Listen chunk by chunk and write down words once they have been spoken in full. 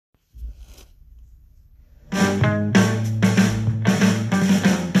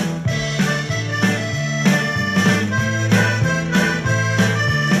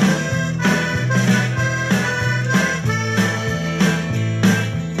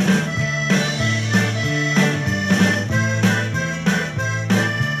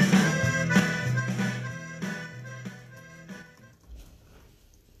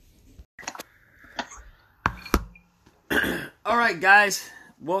All right, guys,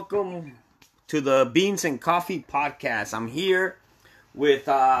 welcome to the Beans and Coffee Podcast. I'm here with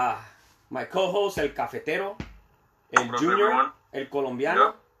my co-host, El Cafetero, El Junior, everyone. El Colombiano.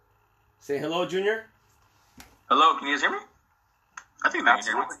 Hello. Say hello, Junior. Hello, can you guys hear me? I think they can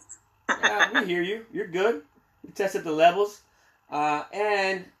hear me. Yeah, we hear you. You're good. We tested the levels.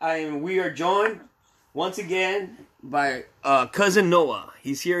 And we are joined once again by Cousin Noah.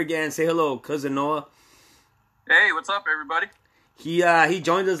 He's here again. Say hello, Cousin Noah. Hey, what's up, everybody? He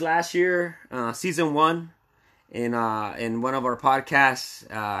joined us last year, season 1, in one of our podcasts,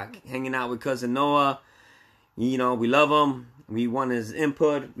 hanging out with Cousin Noah. You know, we love him. We want his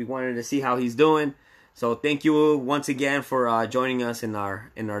input. We wanted to see how he's doing. So thank you once again for joining us in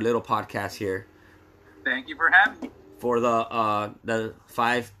our little podcast here. Thank you for having me. For the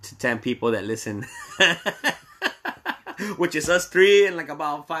 5 to 10 people that listen, which is us 3 and like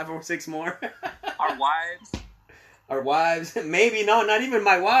about 5 or 6 more. Our wives. Our wives. Maybe, no, not even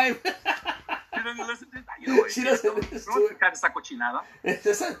my wife. She doesn't listen to it. She doesn't listen to it. Esa cochinada.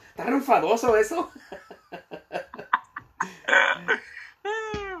 Está enfadoso eso.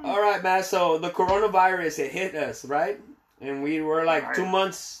 All right, man. So the coronavirus, it hit us, right? And we were like right. 2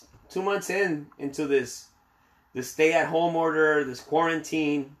 months into this stay-at-home order, this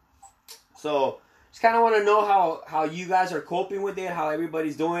quarantine. So just kind of want to know how you guys are coping with it, how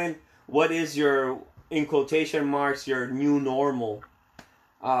everybody's doing. What is your, in quotation marks, your new normal?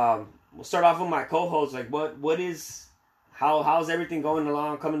 We'll start off with my co-host. Like, how's everything coming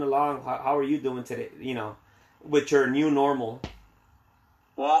along? How are you doing today? You know, with your new normal.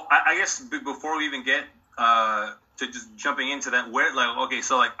 Well, I guess before we even get to just jumping into that,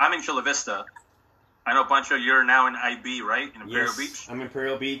 I'm in Chula Vista. I know, Pancho, you're now in IB, right? In Imperial Beach. I'm in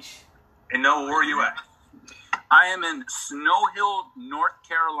Imperial Beach. And Noah, where are you at? I am in Snow Hill, North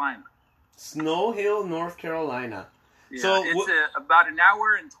Carolina. Snow Hill, North Carolina. Yeah, so it's about an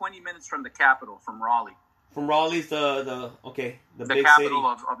hour and 20 minutes from the capital, from Raleigh. From Raleigh's the big capital city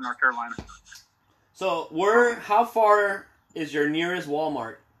of North Carolina. So how far is your nearest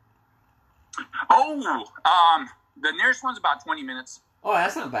Walmart? Oh, the nearest one's about 20 minutes. Oh,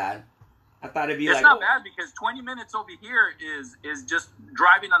 that's not bad. I thought it'd be it's not bad because 20 minutes over here is just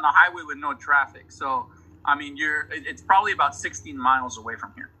driving on the highway with no traffic. So, I mean, it's probably about 16 miles away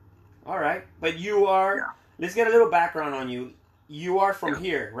from here. All right. But you are, let's get a little background on you. You are from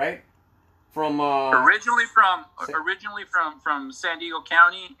here, right? From originally from San Diego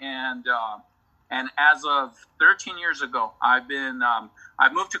County, and as of 13 years ago, I've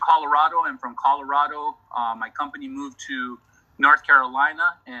moved to Colorado, and from Colorado, my company moved to North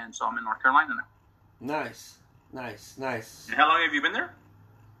Carolina, and so I'm in North Carolina now. Nice. And how long have you been there?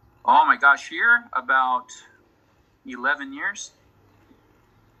 Oh my gosh, here about 11 years.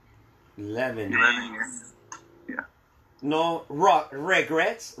 11 years. Yeah. No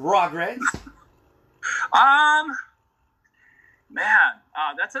regrets. Man,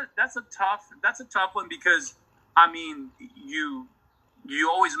 that's a tough one because I mean you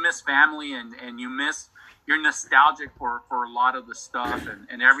always miss family and you're nostalgic for a lot of the stuff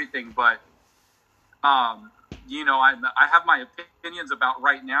and everything, but you know, I have my opinions about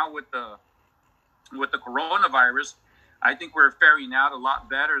right now with the coronavirus. I think we're faring out a lot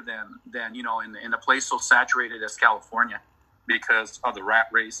better than you know, in a place so saturated as California because of the rat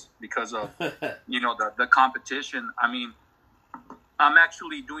race, because of you know, the competition. I mean, I'm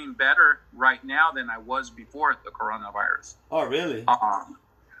actually doing better right now than I was before the coronavirus. Oh, really?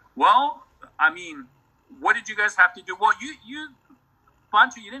 Well, I mean, what did you guys have to do? Well, you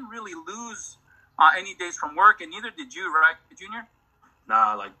Pancho, you didn't really lose any days from work, and neither did you, right, Junior?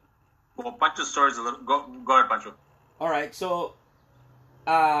 Nah, Pancho's story's a little... Go ahead, Pancho. All right, so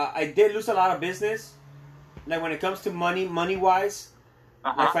I did lose a lot of business. Like, when it comes to money-wise,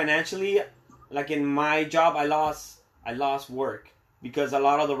 like financially, like in my job, I lost work because a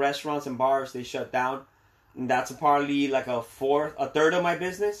lot of the restaurants and bars, they shut down. And that's probably like a third of my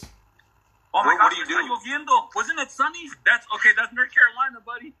business. Oh my God, what do you do? Wasn't it sunny? That's North Carolina,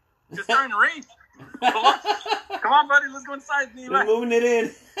 buddy. It's starting to rain. Come on, buddy, let's go inside. We're moving it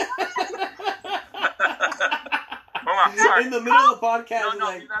in. Sorry. In the middle of the podcast, no,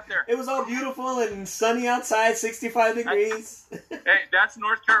 you're not there. It was all beautiful and sunny outside, 65 degrees. Hey, that's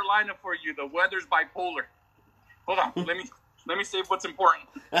North Carolina for you. The weather's bipolar. Hold on. Let me say what's important.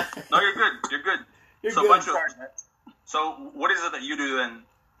 No, you're good. You're good. You're so, good. Pancho, so what is it that you do then?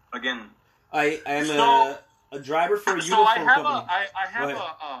 Again, I am a driver for a uniform company. I have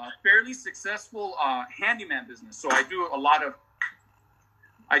a fairly successful handyman business. So I do a lot of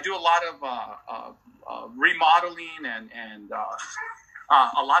remodeling and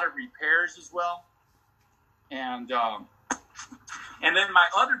a lot of repairs as well. And then my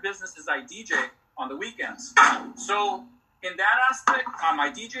other business is I DJ on the weekends. So in that aspect, my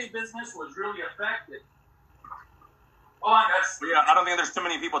DJ business was really affected. Oh, yeah, I don't think there's too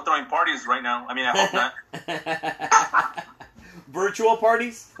many people throwing parties right now. I mean, I hope not. Virtual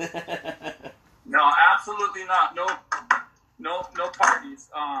parties? No, absolutely not. No parties.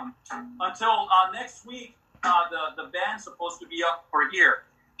 Until next week, the band's supposed to be up for here.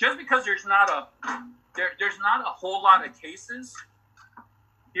 Just because there's not a whole lot of cases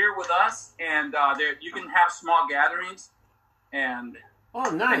here with us, and you can have small gatherings, and oh,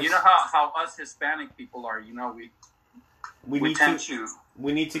 nice. And you know how us Hispanic people are. You know, we need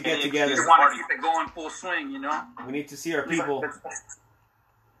to get together. We want to keep it going full swing. You know, we need to see our people.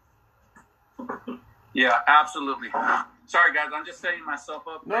 Yeah, absolutely. Sorry, guys, I'm just setting myself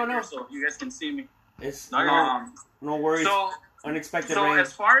up here so you guys can see me. It's no worries. So unexpected rain. So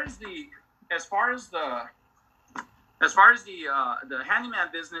as far as the handyman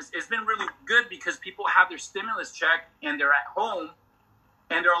business, it's been really good because people have their stimulus check and they're at home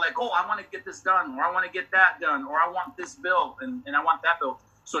and they're like, oh, I want to get this done, or I want to get that done, or I want this bill and I want that bill.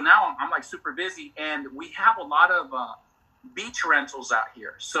 So now I'm like super busy, and we have a lot of beach rentals out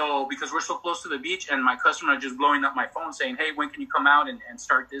here. So because we're so close to the beach, and my customer is just blowing up my phone saying, hey, when can you come out and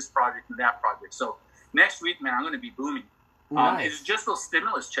start this project and that project? So next week, man, I'm going to be booming. Nice. It's just those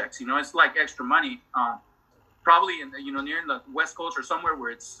stimulus checks, you know, it's like extra money. Probably near in the West Coast or somewhere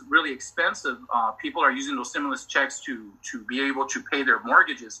where it's really expensive, people are using those stimulus checks to be able to pay their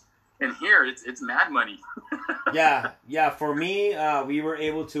mortgages. And here, it's mad money. yeah. For me, we were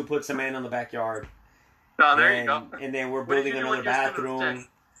able to put cement on the backyard. Oh, there you go. And then we're building another bathroom,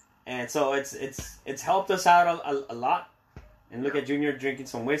 and so it's helped us out a lot. And look at Junior drinking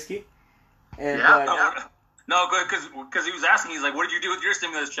some whiskey. And no, good, because he was asking. He's like, "What did you do with your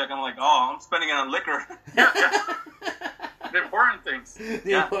stimulus check?" I'm like, "Oh, I'm spending it on liquor." The important things.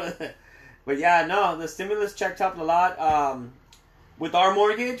 Yeah. But yeah, no, the stimulus check helped a lot. With our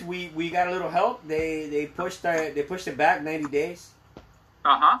mortgage, we got a little help. They pushed it back 90 days.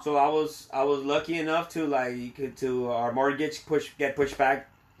 So I was lucky enough to our mortgage get pushed back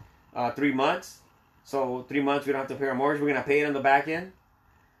 3 months. So 3 months we don't have to pay our mortgage. We're gonna pay it on the back end.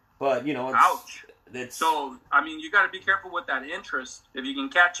 But ouch. So I mean, you got to be careful with that interest. If you can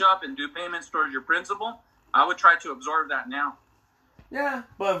catch up and do payments towards your principal, I would try to absorb that now. Yeah,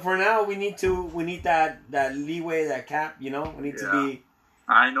 but for now we need that leeway, that cap. We need to be.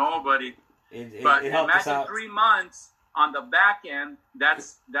 I know, buddy. But it helps us out. 3 months on the back end.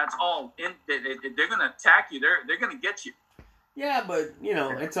 That's all. They're gonna attack you. They're gonna get you. Yeah, but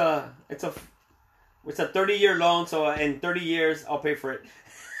it's a 30-year loan. So in 30 years, I'll pay for it.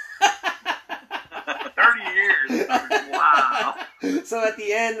 30 years. Wow. So at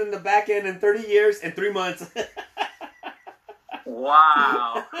the end and the back end in 30 years and 3 months.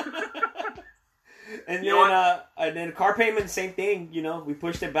 Wow. And then car payment, same thing. We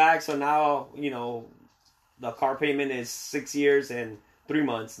pushed it back, so now the car payment is 6 years and 3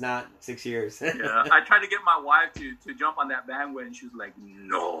 months, not 6 years. Yeah, I tried to get my wife to jump on that bandwagon. She was like,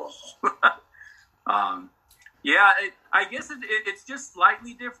 no. Yeah, I guess it's just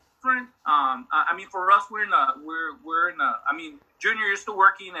slightly different. I mean, for us, we're in a. I mean, Junior, you're still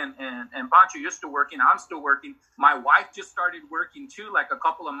working, and Pancho, you're still working. I'm still working. My wife just started working too, like a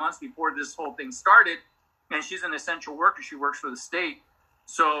couple of months before this whole thing started, and she's an essential worker. She works for the state,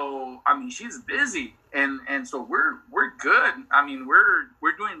 so I mean, she's busy, and so we're good. I mean,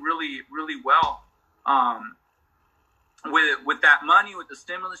 we're doing really, really well. With that money, with the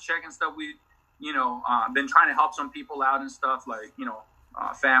stimulus check and stuff, we been trying to help some people out and stuff, like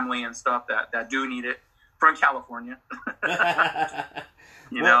family and stuff that do need it from California.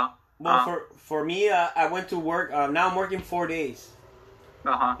 Well, for me, I went to work. Now I'm working 4 days.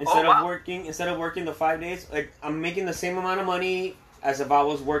 Instead of working the 5 days, like I'm making the same amount of money as if I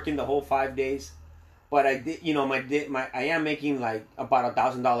was working the whole 5 days. But I did, I am making like about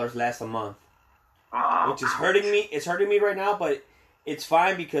 $1,000 less a month, which is hurting me. It's hurting me right now, but it's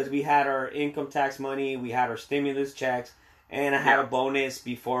fine because we had our income tax money, we had our stimulus checks. And I had a bonus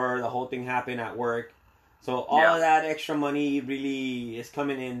before the whole thing happened at work. So all of that extra money really is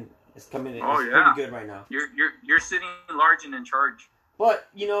coming in. It's coming in. It's pretty good right now. You're sitting large and in charge. But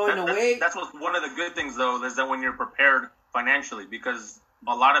in a way, that's what's one of the good things though, is that when you're prepared financially, because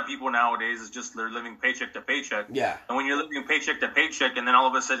a lot of people nowadays is just they're living paycheck to paycheck. Yeah. And when you're living paycheck to paycheck, and then all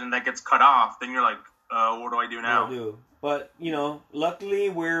of a sudden that gets cut off, then you're like, what do I do now? But luckily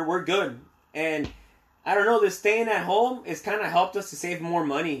we're good, and I don't know. This staying at home has kind of helped us to save more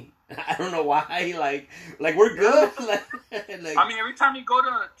money. I don't know why. Like we're good. like, I mean, every time you go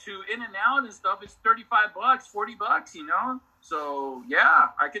to In-N-Out and stuff, it's $35, $40. So yeah,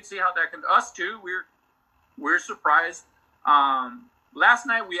 I could see how that can. Us too. We're surprised. Last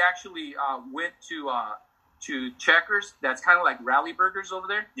night we actually went to Checkers. That's kind of like Rally Burgers over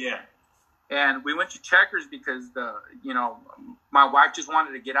there. Yeah. And we went to Checkers because my wife just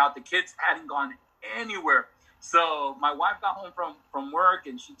wanted to get out. The kids hadn't gone anywhere. So my wife got home from work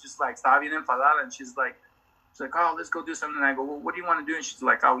and she just like estaba bien enfadada, and she's like, oh, let's go do something. And I go, well, what do you want to do? And she's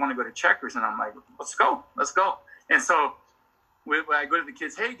like, I want to go to Checkers. And I'm like, let's go. And so I go to the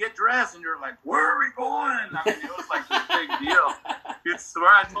kids, hey, get dressed. And they're like, where are we going? I mean, it was like this big deal. You'd swear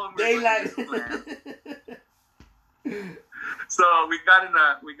I told them we were going to Disneyland. So we got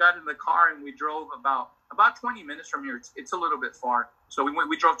in the car and we drove about 20 minutes from here. It's a little bit far. So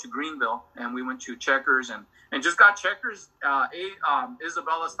we drove to Greenville and we went to Checkers and just got Checkers.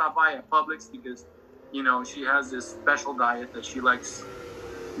 Isabella stopped by at Publix because, she has this special diet that she likes,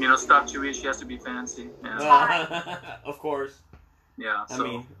 stuff to eat. She has to be fancy. Of course. Yeah. I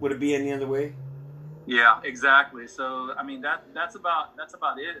mean, would it be any other way? Yeah, exactly. So, I mean, that's about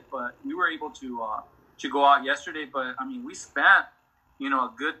it. But we were able to go out yesterday. But, I mean, we spent, a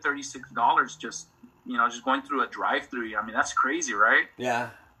good $36 just going through a drive-thru. I mean, that's crazy, right?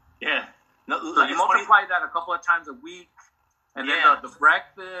 Yeah. Yeah. No, so you multiply that a couple of times a week, and then the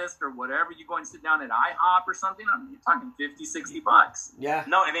breakfast or whatever, you go and sit down at IHOP or something, I mean, you're talking $50-$60. Yeah.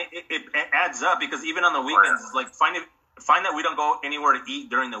 No, and it adds up because even on the weekends, like find that we don't go anywhere to eat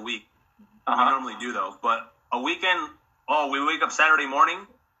during the week. We normally do though, but a weekend, we wake up Saturday morning,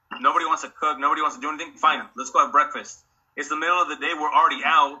 nobody wants to cook, nobody wants to do anything. Fine, let's go have breakfast. It's the middle of the day, we're already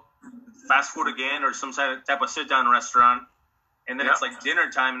out, fast food again, or some type of sit-down restaurant, and then it's like dinner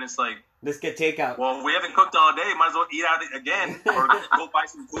time, and it's like, let's get takeout. Well, we haven't cooked all day, might as well eat out again, or go buy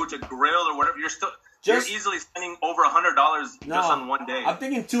some food to grill or whatever. You're easily spending over $100 just on one day. I'm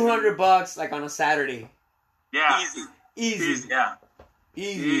thinking $200 like on a Saturday. Yeah, easy. Yeah,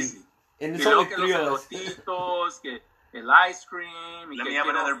 easy. And it's only 3 of us. El ice cream. Let me have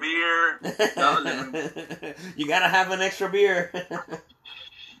another beer. You gotta have an extra beer.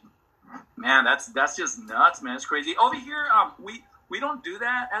 Man, that's just nuts, man. It's crazy. Over here, we don't do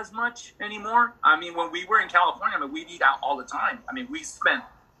that as much anymore. I mean, when we were in California, we'd eat out all the time. I mean, we spent,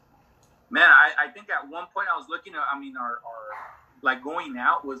 man, I think at one point I was looking at, our like going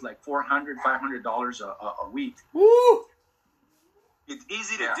out was like $400, $500 a week. Woo! It's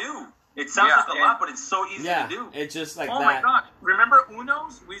easy to do. It sounds like a lot, but it's so easy to do. It's just like that. Oh my God. Remember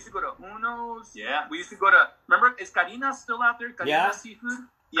Uno's? We used to go to Uno's. Yeah. We used to go to, remember, is Karina's still out there? Karina's Seafood?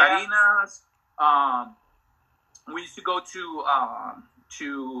 Yeah. Karina's. We used to go to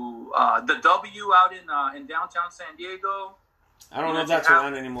the W out in downtown San Diego. I don't know if that's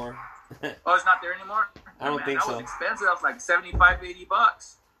around anymore. Oh, it's not there anymore? I don't think so. That was expensive. That was like $75,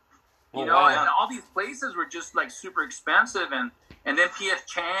 $80. You know, and all these places were just like super expensive, and then P.F.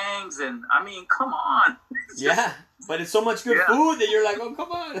 Chang's, and I mean, come on. But it's so much good food that you're like, oh,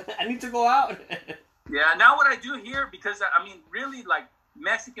 come on, I need to go out. Yeah, now what I do here, because I mean, really, like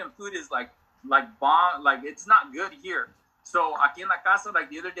Mexican food is like bomb, like it's not good here. So aquí en la casa, like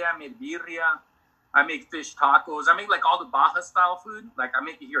the other day, I made birria, I make fish tacos, I make like all the Baja style food, like I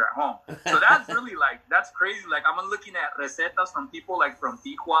make it here at home. So that's really like, that's crazy. Like I'm looking at recetas from people like from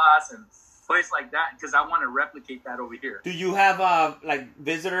Tijuas and place like that, because I want to replicate that over here. Do you have like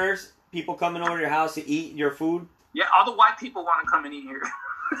visitors, people coming over to your house to eat your food? Yeah, all the white people want to come and eat here.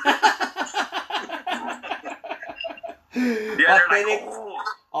 Yeah,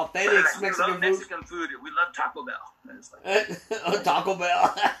 authentic like, Mexican love food. Mexican food. We love Taco Bell. And it's like, Taco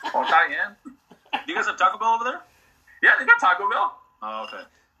Bell. Do you guys have Taco Bell over there? Yeah, they got Taco Bell. Oh, okay.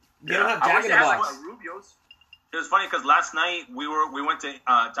 They don't have Jack in the Box. Rubio's. It was funny because last night we went to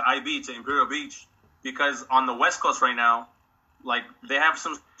IB, to Imperial Beach, because on the West Coast right now, like they have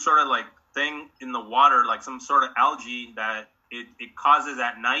some sort of like thing in the water, like some sort of algae that it causes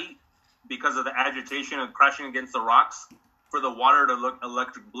at night because of the agitation of crashing against the rocks for the water to look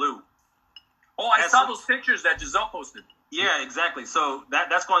electric blue. Oh, I saw those pictures that Giselle posted. Yeah, exactly. So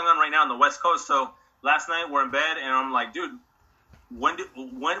that's going on right now on the West Coast. So last night we're in bed and I'm like, dude, when's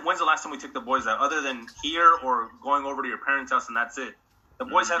the last time we took the boys out? Other than here or going over to your parents' house, and that's it. The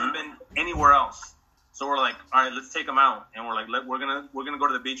boys haven't been anywhere else. So we're like, all right, let's take them out, and we're like, we're gonna go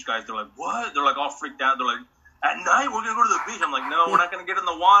to the beach, guys. They're like, what? They're like all freaked out. They're like, at night we're gonna go to the beach. I'm like, no, we're not gonna get in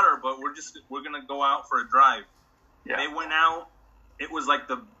the water, but we're gonna go out for a drive. Yeah. They went out. It was like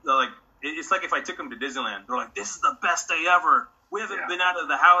it's like if I took them to Disneyland. They're like, this is the best day ever. We haven't been out of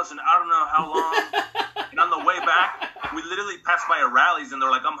the house in I don't know how long. And on the way back, we literally passed by a Rally's, and they're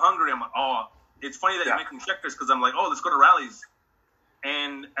like, I'm hungry. I'm like, oh, it's funny that you make me check this because I'm like, oh, let's go to Rally's.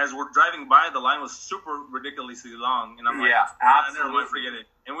 And as we're driving by, the line was super ridiculously long, and I'm like, absolutely. Never mind, forget it.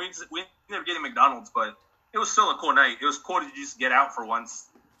 And we ended up getting McDonald's, but it was still a cool night. It was cool to just get out for once.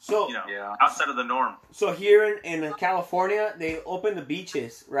 So outside of the norm. So here in California, they opened the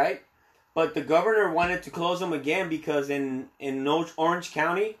beaches, right? But the governor wanted to close them again because in Orange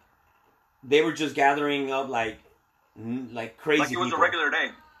County, they were just gathering up like crazy. Like it was people. A regular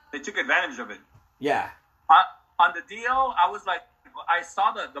day. They took advantage of it. Yeah. On the deal, I was like, I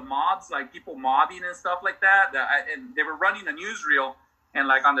saw the mobs, like people mobbing and stuff like that, and they were running a newsreel. And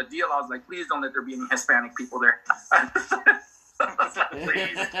like on the deal, I was like, please don't let there be any Hispanic people there.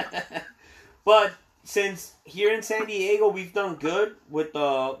 Please. But since here in San Diego, we've done good with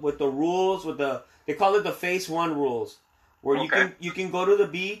the rules, they call it the Phase 1 rules, where you can go to the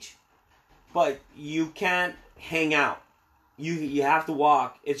beach, but you can't hang out. You have to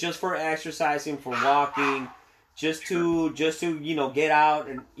walk. It's just for exercising, for walking, just to get out,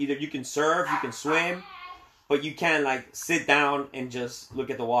 and either you can surf, you can swim, but you can't like sit down and just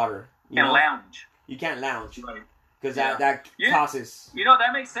look at the water. You know? Lounge. You can't lounge. Right. Because that causes...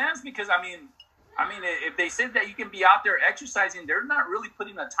 that makes sense because, I mean, if they said that you can be out there exercising, they're not really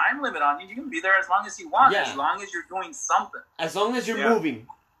putting a time limit on you. You can be there as long as you want, as long as you're doing something. As long as you're moving.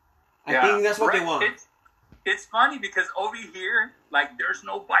 I think that's what they want. It's funny because over here, like, there's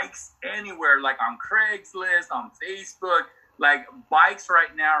no bikes anywhere. Like, on Craigslist, on Facebook, like, bikes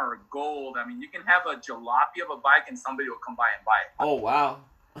right now are gold. I mean, you can have a jalopy of a bike and somebody will come by and buy it. Oh, wow.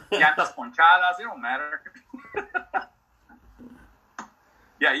 Llantas ponchadas, it don't matter.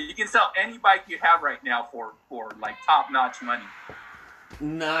 Yeah, you can sell any bike you have right now for like top-notch money.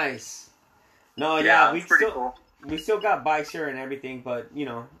 Nice. No, we still got bikes here and everything, but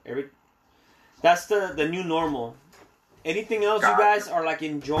that's the new normal. Anything else you guys are like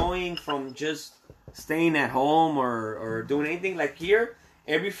enjoying from just staying at home or doing anything? Like here,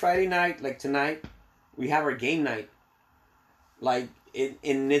 every Friday night, like tonight, we have our game night. Like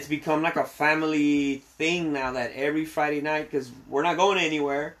and it's become like a family thing now that every Friday night, because we're not going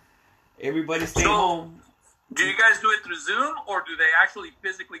anywhere. Everybody's staying home. Do you guys do it through Zoom, or do they actually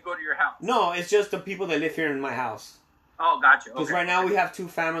physically go to your house? No, it's just the people that live here in my house. Oh, gotcha. Because right now we have 2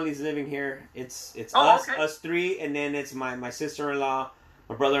 families living here. It's us 3, and then it's my sister-in-law,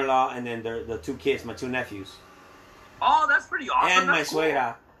 my brother-in-law, and then the 2 kids, my 2 nephews. Oh, that's pretty awesome. And my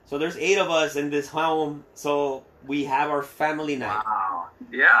suegra. So there's 8 of us in this home. So we have our family night. Wow.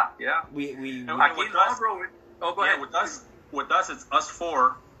 Yeah. Go ahead. With us, it's us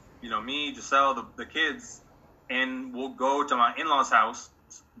 4. Me, Giselle, the kids, and we'll go to my in-laws' house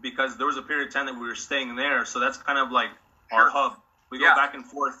because there was a period of time that we were staying there. So that's kind of like our hub. We go back and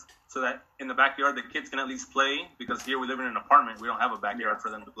forth so that in the backyard the kids can at least play, because here we live in an apartment. We don't have a backyard for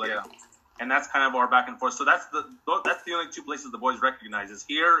them to play. Yeah. And that's kind of our back and forth. So that's the only 2 places the boys recognize, is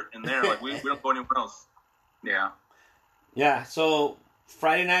here and there. Like we don't go anywhere else. Yeah. Yeah. So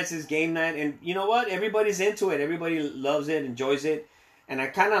Friday nights is game night, and you know what? Everybody's into it. Everybody loves it, enjoys it, and I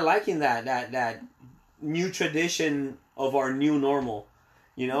kind of liking that new tradition of our new normal.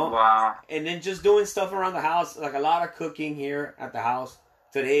 Wow. And then just doing stuff around the house, like a lot of cooking here at the house.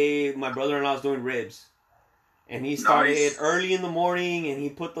 Today, my brother-in-law is doing ribs. And he started early in the morning, and he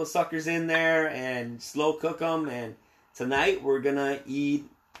put those suckers in there and slow cook them. And tonight we're gonna eat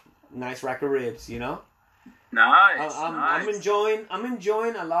nice rack of ribs. Nice. I'm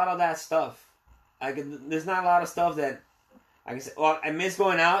enjoying a lot of that stuff. There's not a lot of stuff that I can say. Well, I miss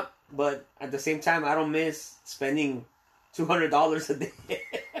going out, but at the same time, I don't miss spending $200 a day.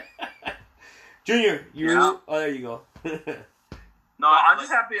 Junior, oh, there you go. No, I'm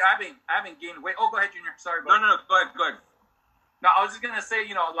just happy I haven't gained weight. Oh, go ahead, Junior. Sorry, buddy. No, go ahead. No, I was just gonna say,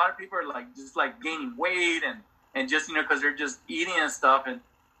 a lot of people are like just like gaining weight and just because they're just eating and stuff, and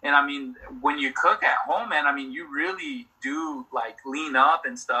I mean, when you cook at home, man, I mean, you really do like lean up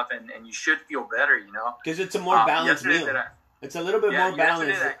and stuff, and you should feel better, Because it's a more balanced meal. It's a little bit more balanced.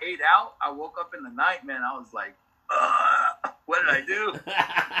 Yesterday that I ate out, I woke up in the night, man. I was like, what did I do?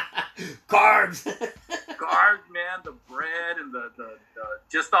 Carbs, man. The bread and the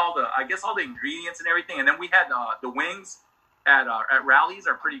just all the ingredients and everything. And then we had the wings at Rally's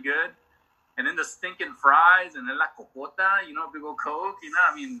are pretty good. and then the stinking fries, and then la cocota, you know, big old Coke, you know,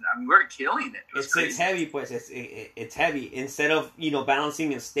 I mean we're killing it. It's heavy, pues. It's heavy. Instead of, you know,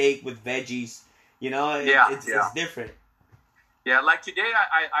 balancing a steak with veggies, you know, it's different. Yeah, like today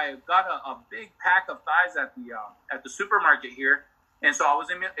I got a big pack of thighs at the supermarket here, and so I was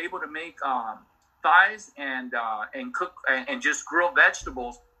able to make thighs and cook and just grill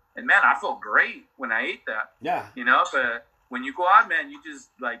vegetables. And man, I felt great when I ate that. Yeah. You know, but when you go out, man, you just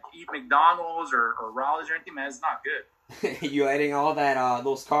like eat McDonald's or Raleigh's or anything, man, it's not good. You're adding all that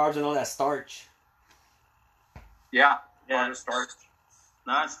those carbs and all that starch. Yeah. Starch.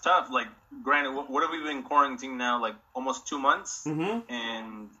 No, it's tough. Like, granted, what have we been quarantined now? Like almost 2 months. Mm-hmm.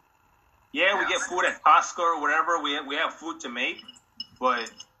 And we get food at Costco or whatever. We have food to make, but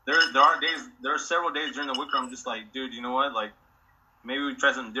there are several days during the week where I'm just like, dude, you know what? Like, maybe we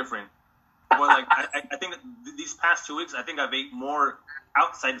try something different. But like, I think these past 2 weeks, I think I've ate more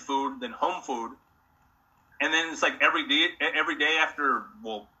outside food than home food. And then it's like every day after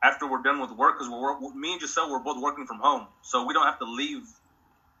we're done with work, because me and Giselle, we're both working from home, so we don't have to leave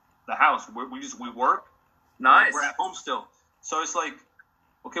the house. We work. Nice. We're at home still, so it's like,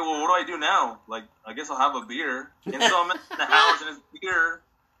 okay, well, what do I do now? Like, I guess I'll have a beer. And so I'm in the house, and it's beer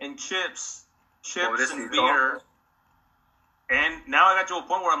and chips and beer. And now I got to a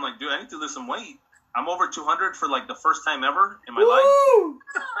point where I'm like, dude, I need to lose some weight. I'm over 200 for like the first time ever in my life.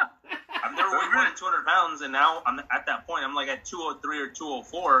 I've never weighed more than 200 pounds, and now I'm at that point. I'm like at 203 or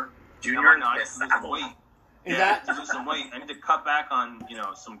 204. Junior, like, no, I need to lose some weight. I need to lose some weight. I need to cut back on, you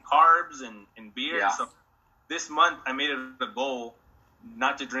know, some carbs and beer. Yeah. So this month I made it a goal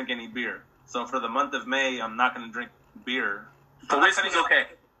not to drink any beer. So for the month of May, I'm not going to drink beer. So whiskey's okay.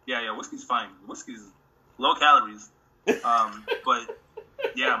 Yeah, whiskey's fine. Whiskey's low calories. But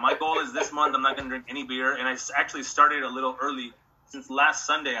yeah, my goal is this month I'm not going to drink any beer, and I actually started a little early. Since last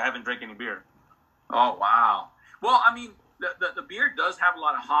Sunday, I haven't drank any beer. Oh, wow. Well, I mean, the beer does have a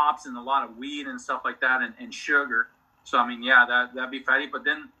lot of hops and a lot of weed and stuff like that, and sugar. So, I mean, yeah, that'd be fatty. But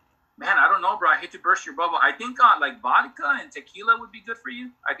then, man, I don't know, bro. I hate to burst your bubble. I think like vodka and tequila would be good for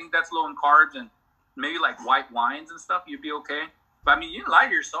you. I think that's low in carbs, and maybe like white wines and stuff, you'd be okay. But, I mean, you didn't lie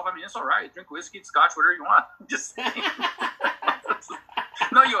to yourself. I mean, it's all right. Drink whiskey, scotch, whatever you want. Just saying.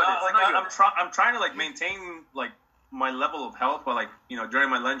 No, you wouldn't. I'm trying to, like, maintain, like, my level of health, but like, you know, during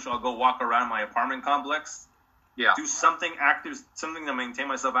my lunch I'll go walk around my apartment complex, do something active, something to maintain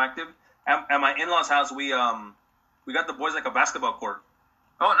myself active. At my in-laws' house, we got the boys like a basketball court.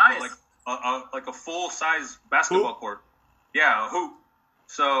 Oh, nice! So like a full-size basketball court. Yeah, a hoop.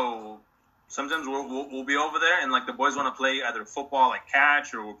 So sometimes we'll be over there, and like the boys want to play either football, like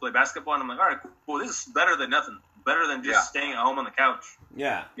catch, or we'll play basketball, and I'm like, all right, cool. This is better than nothing. Better than just staying at home on the couch.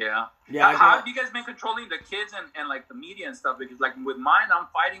 Yeah. How have you guys been controlling the kids and like the media and stuff? Because like with mine, I'm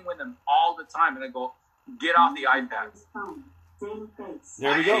fighting with them all the time, and I go, get off the iPad.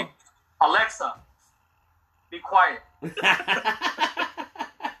 There we go. Alexa, be quiet.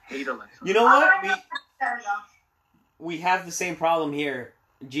 Hate Alexa. You know what? We have the same problem here.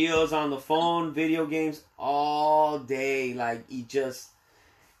 Gio's on the phone, video games all day. Like, he just...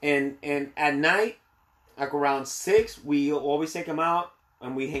 And at night, like around 6, we always take him out,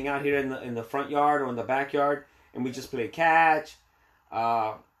 and we hang out here in the front yard or in the backyard, and we just play catch.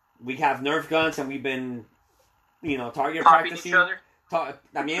 We have Nerf guns, and we've been, you know, target practicing.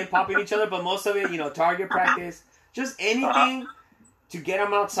 Popping each other, but most of it, you know, target practice. Just anything to get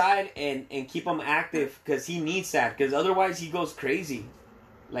him outside and keep him active, because he needs that, because otherwise he goes crazy.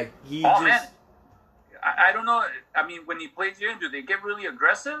 Like, man. I don't know. I mean, when he plays you, do they get really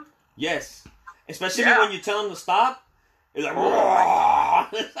aggressive? Yes. Especially when you tell him to stop. It's like, whoa!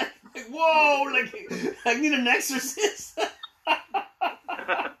 It's like, whoa! Like, I need an exorcist.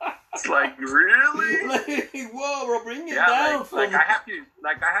 It's like, really? Like, whoa, bro, bring it down. I have to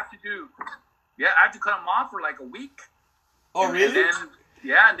cut him off for like a week. Oh, really?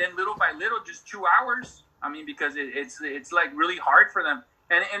 And then little by little, just 2 hours. I mean, because it's like really hard for them.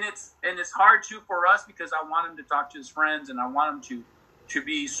 And it's hard too for us, because I want him to talk to his friends, and I want him to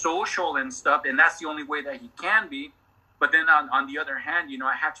be social and stuff, and that's the only way that he can be. But then on the other hand, you know,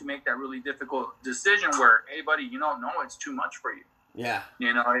 I have to make that really difficult decision where, hey, buddy, you know, no, it's too much for you. Yeah.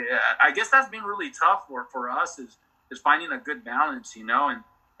 You know, I guess that's been really tough for us is finding a good balance, you know. And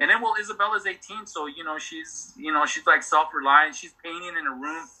then, well, Isabella's 18, so, you know, she's like self-reliant. She's painting in a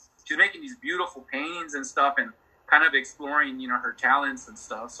room. She's making these beautiful paintings and stuff, and kind of exploring, you know, her talents and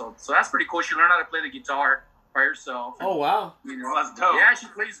stuff. So that's pretty cool. She learned how to play the guitar by herself. Oh, wow. You know, that's dope. Yeah, she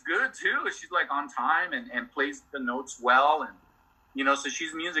plays good too. She's like on time and plays the notes well, and you know, so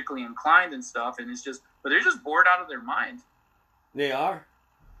she's musically inclined and stuff. And it's just, but they're just bored out of their mind. They are.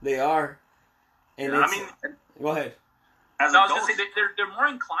 And I it's, mean, go ahead. as No, I was adults, gonna say they're more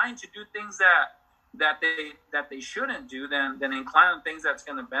inclined to do things that they shouldn't do than incline on things that's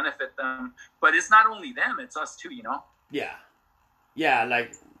going to benefit them. But it's not only them; it's us too. You know. Yeah. Yeah,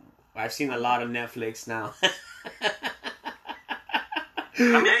 like I've seen a lot of Netflix now. I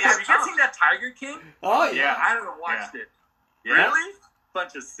mean, Have you guys seen that Tiger King? Oh yeah. Yeah. I haven't watched it. yeah. Really?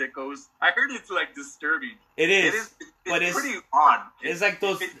 Bunch of sickos. I heard it's like disturbing. It is. It is. But It's it's- pretty odd. It's like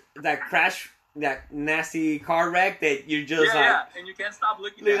those that crash, that nasty car wreck that you're just Yeah, and you can't stop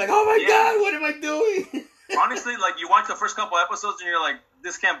looking you're at like, it. oh my Yeah. god, what am I doing? Honestly, like you watch the first couple episodes and you're like,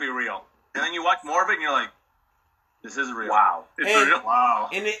 this can't be real. And then you watch more of it and you're like, this is real. Wow, it's And- real. Wow.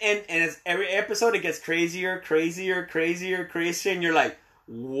 And it's every episode it gets crazier, crazier, crazier, crazier, and you're like,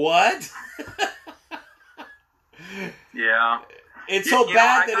 what? Yeah, It's You so know,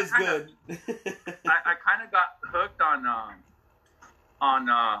 bad I that it's kinda- good. I kind of got hooked on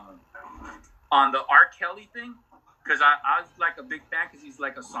the R. Kelly thing because I was like a big fan because he's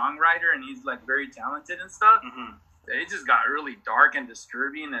like a songwriter and he's like very talented and stuff. Mhm. It just got really dark and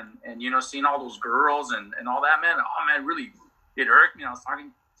disturbing and you know, seeing all those girls and all that, man. Oh man, really, it irked me. I was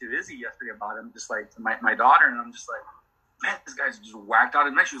talking to Izzy yesterday about him, just like my daughter, and I'm just like, man, this guy's just whacked out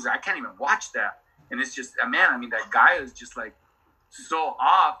of neck. She was like, I can't even watch that. And it's just, man, I mean, that guy is just like so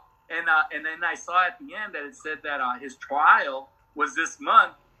off. And then I saw at the end that it said that his trial was this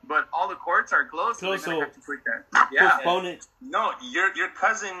month, but all the courts are closed. So they're Closed, gonna so have to put that. Yeah. Postpone it. No, your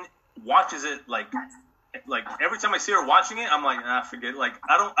cousin watches it like every time I see her watching it, I'm like, forget it. Like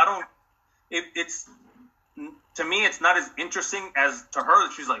I don't. It's to me, it's not as interesting as to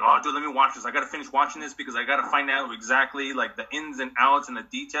her. She's like, oh, dude, let me watch this. I got to finish watching this because I got to find out exactly like the ins and outs and the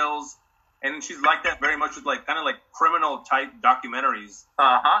details. And she's like that very much with like kind of like criminal type documentaries.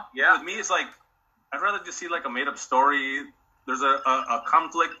 Yeah. With me, it's like I'd rather just see like a made up story. There's a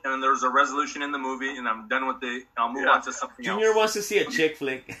conflict and then there's a resolution in the movie, and I'm done with it. I'll move on to something Junior else. wants to see a chick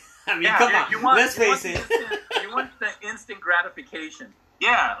flick. I mean, Yeah, come yeah, on. Let's face it. You want the instant gratification.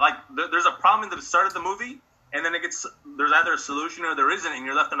 Yeah, like there's a problem at the start of the movie, and then there's either a solution or there isn't, and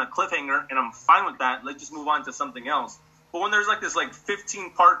you're left on a cliffhanger, and I'm fine with that. Let's just move on to something else. But when there's like this like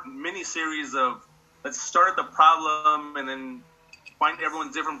 15-part mini-series of let's start at the problem and then find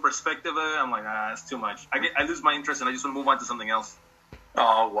everyone's different perspective of it, I'm like, that's too much. I lose my interest and I just want to move on to something else.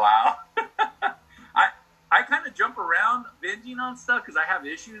 Oh, wow. I kind of jump around binging on stuff because I have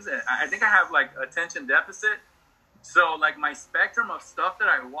issues. I think I have like attention deficit. So like my spectrum of stuff that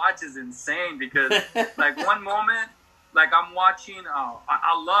I watch is insane because like one moment, like I'm watching,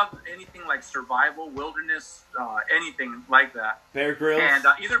 I love anything like survival, wilderness, anything like that. Bear Grylls. And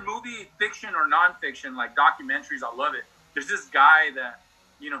either movie, fiction or nonfiction, like documentaries, I love it. There's this guy that,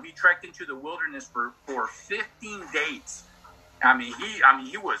 you know, he trekked into the wilderness for 15 days. I mean,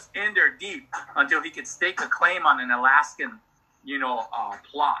 he was in there deep until he could stake a claim on an Alaskan, you know,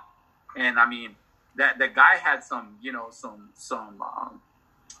 plot. And I mean, that guy had some, you know, some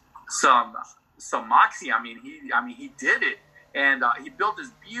moxie. I mean, he did it, and he built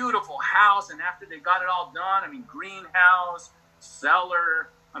this beautiful house. And after they got it all done, I mean, greenhouse, cellar,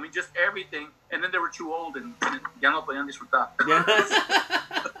 I mean, just everything. And then they were too old and ya no podían disfrutar.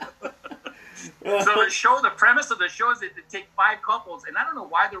 So the premise of the show is that they take 5 couples, and I don't know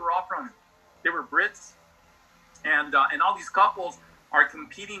why they were Brits, and all these couples are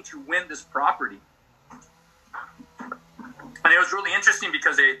competing to win this property. And it was really interesting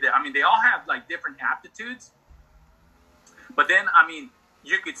because they all have like different aptitudes, but then I mean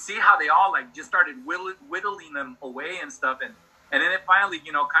you could see how they all like just started whittling them away and stuff, and then it finally,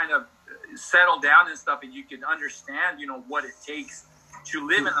 you know, kind of settled down and stuff, and you could understand, you know, what it takes to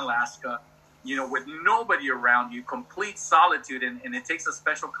live in Alaska, you know, with nobody around you, complete solitude, and it takes a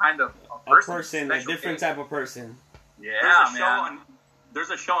special kind of person, a different type of person. Yeah, man. There's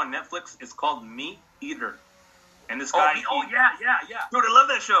a show on Netflix. It's called Meat Eater, and this guy. Yeah. Dude, I love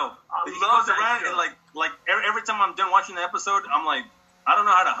that show. He love goes that around show. and like every time I'm done watching the episode, I'm like, I don't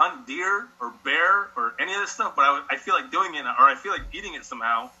know how to hunt deer or bear or any of this stuff, but I feel like doing it, or I feel like eating it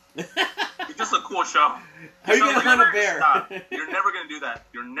somehow. It's just a cool show. How are you gonna hunt a bear? Stop. You're never gonna do that.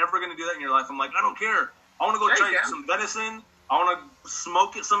 You're never gonna do that in your life. I'm like, I don't care. I want to go try some venison. I want to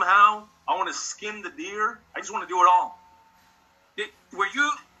smoke it somehow. I want to skin the deer. I just want to do it all.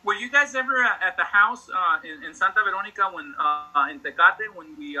 Were you guys ever at the house in Santa Veronica when in Tecate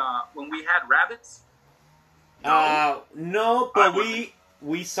when we had rabbits? No, but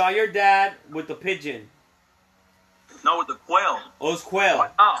we saw your dad with the pigeon. No, with the quail. Oh, it was quail.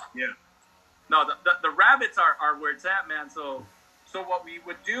 Oh, yeah. No, the rabbits are where it's at, man. So what we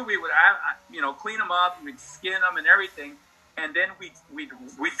would do, we would clean them up, we'd skin them and everything, and then we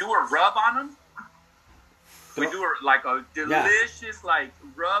do a rub on them, We do like a delicious like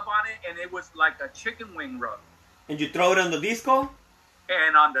rub on it, and it was like a chicken wing rub. And you throw it on the disco?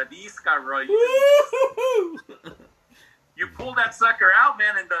 And on the disco, right? You pull that sucker out,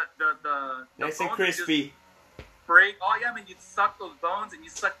 man, and the nice and crispy. Break. Oh yeah, I mean, you suck those bones and you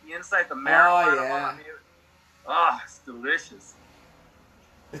suck the inside, the marrow. Oh yeah. It's delicious.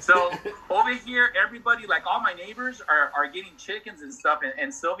 So over here, everybody, like all my neighbors, are getting chickens and stuff,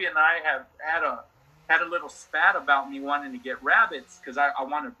 and Sylvia and I have had a little spat about me wanting to get rabbits because I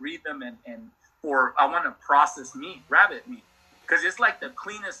want to breed them or I want to process meat, rabbit meat, because it's like the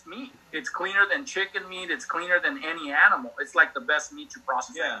cleanest meat. It's cleaner than chicken meat. It's cleaner than any animal. It's like the best meat you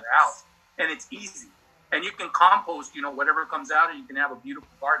process in your house, and it's easy. And you can compost, whatever comes out, and you can have a beautiful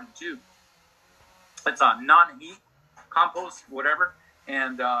garden too. It's a non-heat compost, whatever.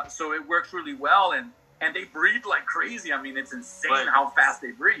 And so it works really well, and they breed like crazy. I mean, it's insane how fast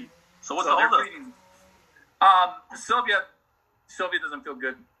they breed. So what's the holdup? Sylvia doesn't feel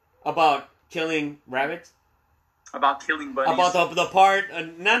good about killing rabbits. About killing bunnies. About the part,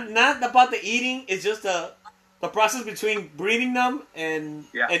 not about the eating. It's just the process between breeding them and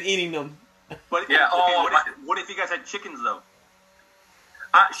eating them. But what if you guys had chickens though?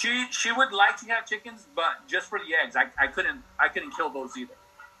 She would like to have chickens, but just for the eggs. I couldn't kill those either.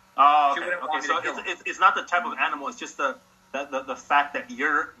 Oh, okay. So it's not the type of animal. It's just the fact that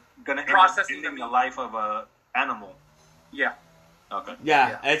you're gonna end up ending the life of a animal. Yeah. Okay.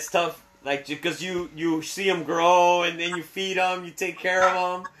 Yeah, it's tough. Like because you see them grow and then you feed them, you take care of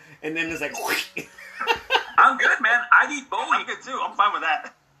them, and then it's like. I'm good, man. I eat Bowie. I'm good too. I'm fine with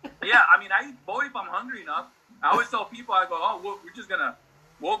that. Yeah, I mean, I eat Bowie if I'm hungry enough. I always tell people, I go,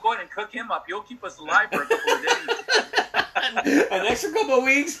 we'll go ahead and cook him up. He'll keep us alive for a couple of days. An extra couple of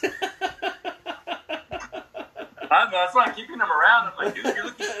weeks. That's why I'm keeping him around. I'm like, dude, you're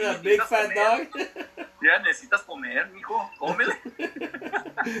looking a big fat dog. Ya necesitas comer, mijo. Cómele.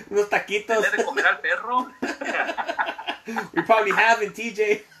 Unos taquitos. Dele de comer al perro. We probably haven't,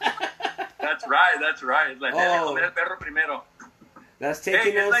 TJ. That's right. Like, dele de comer al perro primero. That's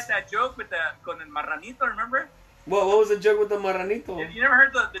taking us. It's like that joke con el marranito, remember? What was the joke with the marranito? You never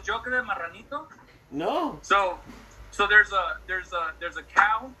heard the joke of the marranito? No. So there's a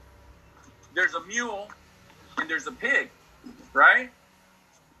cow, there's a mule, and there's a pig, right?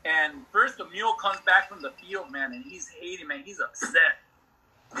 And first the mule comes back from the field, man, and he's hating, man. He's upset.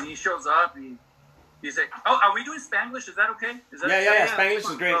 And he shows up, and he's like, "Oh, are we doing Spanglish? Is that okay? Is that yeah. Spanglish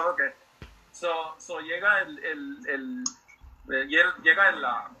is great. Oh, okay. So llega llega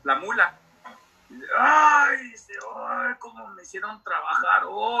la mula. Ay, dice, ay, cómo me hicieron trabajar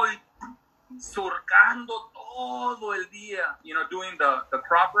hoy, surcando todo el día, doing the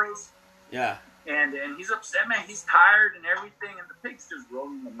crop roast. Yeah. And he's upset, man. He's tired and everything, and the pig's just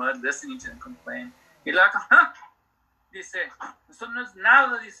rolling in the mud, listening to him complain. Y la dice, eso no es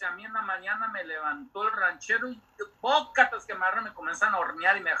nada, dice, a mí en la mañana me levantó el ranchero y bócatas que me comenzaron a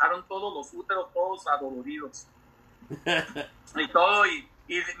hornear y me dejaron todos los úteros, todos adoloridos. Y todo, y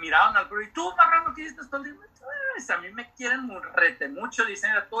miraron al perro, y tú, marrano, ¿qué hiciste todo el día? Dice, a mí me quieren rete mucho, dice,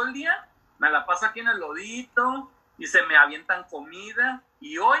 todo el día me la paso aquí en el lodito, dice, me avientan comida,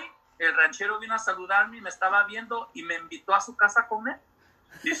 y hoy el ranchero vino a saludarme y me estaba viendo y me invitó a su casa a comer.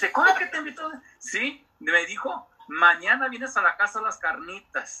 Dice, ¿cómo que te invitó? Sí, me dijo, mañana vienes a la casa a las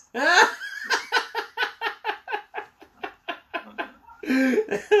carnitas.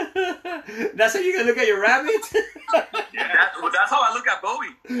 That's how you can look at your rabbit? Yeah, that's how I look at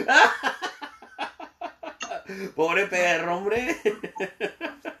Bowie. Pobre perro, hombre.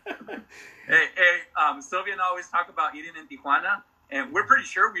 Hey, Sylvia and I always talk about eating in Tijuana, and we're pretty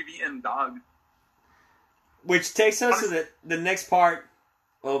sure we've eaten dog. Which takes us to the next part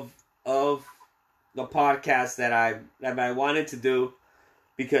of the podcast that I wanted to do,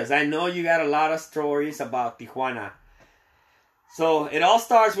 because I know you got a lot of stories about Tijuana. So it all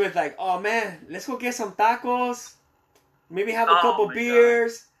starts with like, oh man, let's go get some tacos, maybe have a couple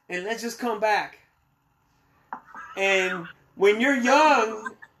beers, and let's just come back. And when you're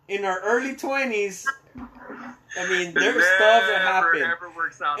young, in our early 20s, I mean, there's stuff that happen.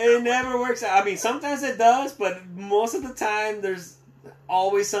 It never works out. I mean, sometimes it does, but most of the time, there's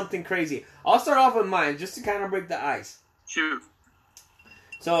always something crazy. I'll start off with mine, just to kind of break the ice. Shoot.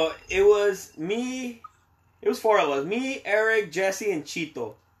 So, it was me. It was four of us. Me, Eric, Jesse, and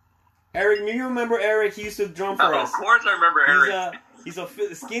Chito. Eric, you remember Eric? He used to drum for us. Of course I remember Eric. He's a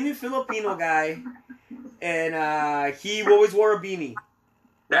skinny Filipino guy. And he always wore a beanie.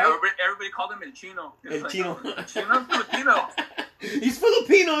 Right? Everybody called him El Chino. El Chino. Chino Filipino. He's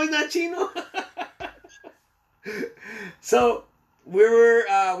Filipino, he's not Chino. So we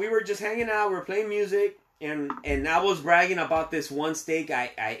were just hanging out. We were playing music, and I was bragging about this one steak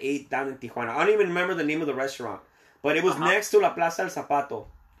I ate down in Tijuana. I don't even remember the name of the restaurant, but it was next to La Plaza del Zapato.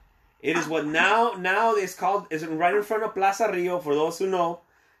 It is what now is called, is right in front of Plaza Rio. For those who know,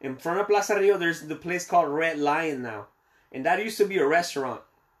 in front of Plaza Rio, there's the place called Red Lion now, and that used to be a restaurant.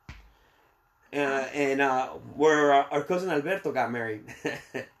 And where our cousin Alberto got married.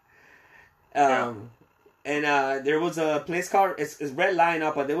 And there was a place called, it's Red Lion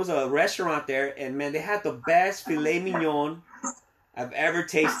up, but there was a restaurant there, and man, they had the best filet mignon I've ever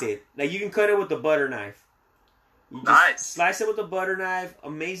tasted. Like, you can cut it with the butter knife. You just slice it with the butter knife.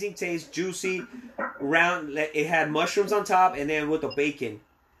 Amazing taste, juicy, round. It had mushrooms on top, and then with the bacon,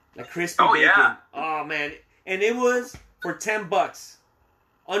 like crispy bacon. Yeah. Oh man, and it was for $10.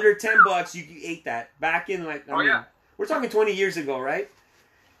 Under $10, you ate that back in like. I mean, we're talking 20 years ago, right?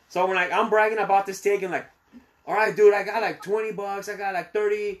 So when I'm bragging about this steak, and like, all right, dude, I got like $20, I got like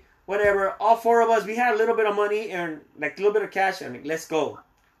 30, whatever. All four of us, we had a little bit of money and like a little bit of cash, and like, let's go.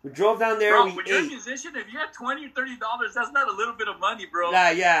 We drove down there. Bro, we when ate. you're a musician, if you have $20 or $30, that's not a little bit of money, bro.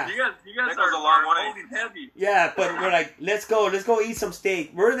 Yeah. You guys are holding heavy. Yeah, but we're like, let's go eat some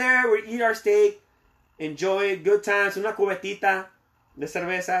steak. We're there, we eat our steak, enjoy it, good times, una cubetita de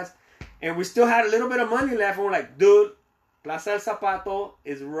cervezas, and we still had a little bit of money left, and we're like, dude, Plaza del Zapato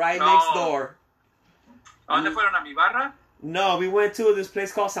is right next door. ¿Dónde fueron, a mi barra? No, we went to this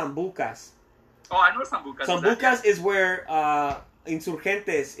place called Sambucas. Oh, I know Sambucas. Sambucas is where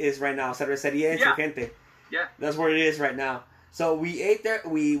Insurgentes is right now. Cervecería Insurgente. Yeah. That's where it is right now. So we ate there.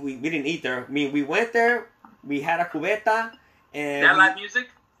 We didn't eat there. I mean, we went there. We had a cubeta. And live music?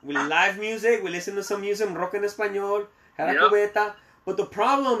 We live music. We listened to some music, rock en español. Had a cubeta. But the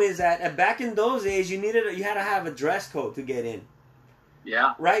problem is that back in those days, you had to have a dress code to get in.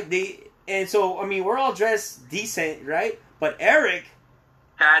 Yeah. Right? And so, I mean, we're all dressed decent, right? But Eric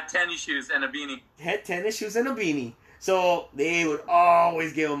had tennis shoes and a beanie. So they would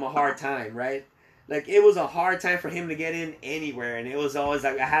always give him a hard time, right? Like, it was a hard time for him to get in anywhere. And it was always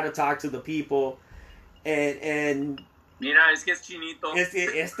like, I had to talk to the people. And Mira, es que es chinito.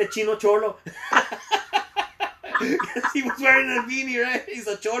 Este chino cholo. He was wearing a beanie, right? He's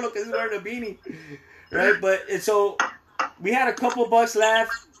a cholo because he's wearing a beanie. Right? But, and so, we had a couple bucks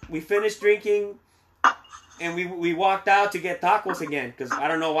left. We finished drinking. And we walked out to get tacos again. Because I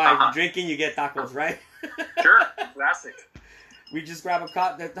don't know why. If you're drinking, you get tacos, right? Sure. Classic. We just grab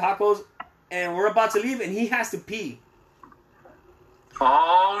the tacos. And we're about to leave. And he has to pee.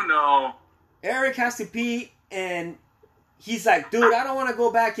 Oh, no. Eric has to pee. And he's like, dude, I don't want to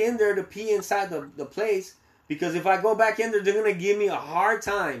go back in there to pee inside the place. Because if I go back in there, they're going to give me a hard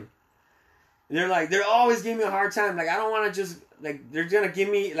time. And they're always giving me a hard time. Like, I don't want to just, like, they're going to give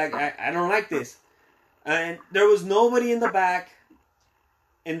me, like, I don't like this. And there was nobody in the back,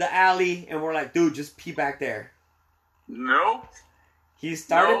 in the alley, and we're like, dude, just pee back there. Nope. He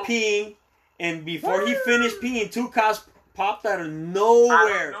started peeing, and before he finished peeing, two cops popped out of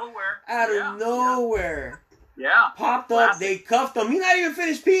nowhere. Out of nowhere. Yeah. Popped up, they cuffed him. He not even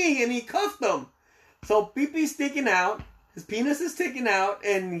finished peeing, and he cuffed them. So pee-pee's sticking out, his penis is sticking out,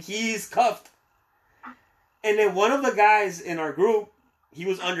 and he's cuffed. And then one of the guys in our group, he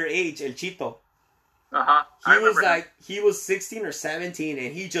was underage, El Chito. He was 16 or 17,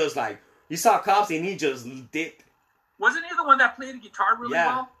 and he just he saw cops and he just dipped. Wasn't he the one that played the guitar really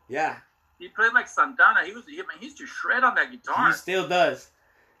well? Yeah. He played like Santana. He used to shred on that guitar. He still does.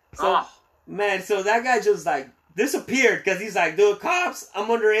 So, man, so that guy just disappeared because he's like, dude, cops, I'm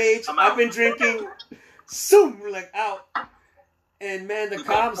underage. I've been drinking. Soon, we're out. And man, the cops.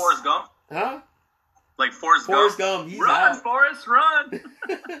 Like Forrest Gump? Huh? Like Forrest Gump. He's run, out. Forrest, run.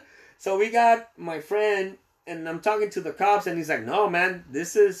 So we got my friend, and I'm talking to the cops, and he's like, "No, man,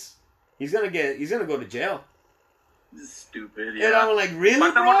 he's gonna go to jail." This is stupid. Yeah. And I'm like, "Really,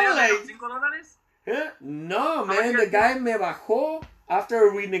 bro? No, man. The guy me bajó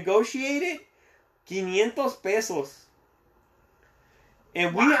after we negotiated 500 pesos,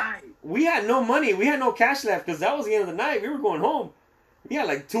 and we had no money. We had no cash left because that was the end of the night. We were going home. We had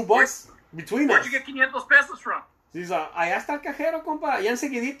like $2 between us. Where'd you get 500 pesos from? He's like, allá está el cajero, compa, allá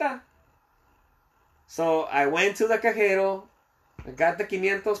enseguidita. So I went to the cajero, I got the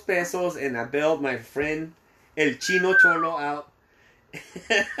 500 pesos, and I bailed my friend El Chino Cholo out.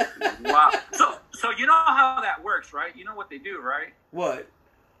 Wow. So you know how that works, right? You know what they do, right? What?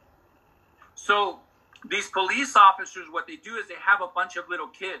 So these police officers, what they do is they have a bunch of little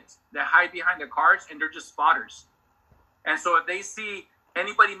kids that hide behind the cars, and they're just spotters. And so if they see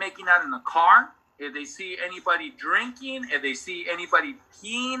anybody making out in the car, if they see anybody drinking, if they see anybody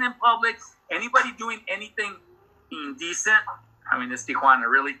peeing in public, anybody doing anything indecent, I mean, it's Tijuana,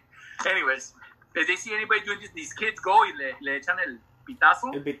 really. Anyways, if they see anybody doing this, these kids go y le echan el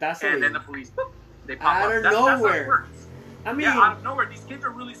pitazo. And then the police, boop, they pop out up. of That's how it nowhere. works. I mean, Yeah, out of nowhere. These kids are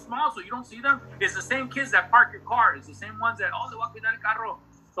really small, so you don't see them. It's the same kids that park your car. It's the same ones that, le voy a cuidar el carro.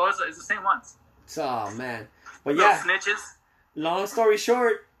 So it's the same ones. oh man, but Little yeah. snitches. Long story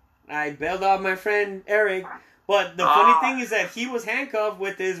short, I bailed out my friend Eric. But the funny thing is that he was handcuffed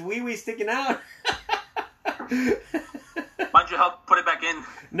with his wee sticking out. Why don't you help put it back in?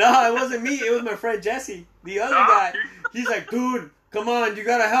 No, it wasn't me. It was my friend Jesse, the other guy. He's like, dude, come on, you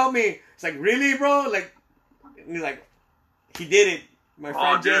gotta help me. It's like, really, bro? Like, and he's like, he did it. My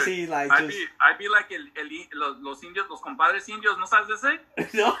friend Dude, Jesse, like, I'd be like los indios, los compadres indios. ¿No sabes ese?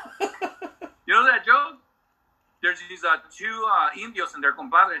 no. You know that joke? There's these two indios and their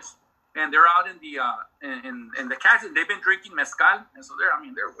compadres, and they're out in the in the castle. They've been drinking mezcal, and so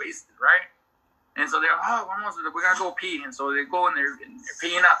they're wasted, right? And so they're, we gotta go pee, and so they go and they're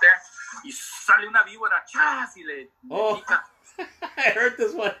peeing out there. Y sale una víbora, chas, y le pica. I heard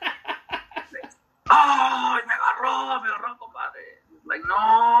this one. Oh, me agarró, compadre. Like,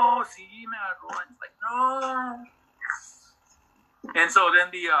 no, sí, me agarró. And it's like, no. And so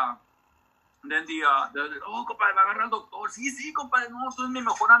then the oh, compadre, me agarra el doctor. Sí, compadre, no, tú eres mi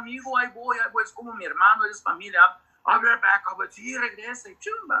mejor amigo. Ahí voy, es como mi hermano, eres familia. I'll be right back. Sí, regresa. Y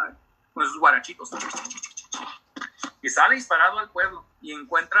chumba. Con esos guarachitos. Y sale disparado al pueblo y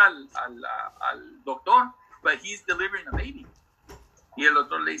encuentra al doctor, but he's delivering a baby. Y el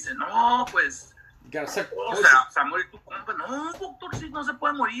doctor le dice, no, pues, o sea, se va a morir tu compa. No, doctor, si no se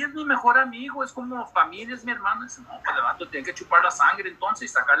puede morir, es mi mejor amigo, es como familia, es mi hermano. Dice, no, pues, levanto, tiene que chupar la sangre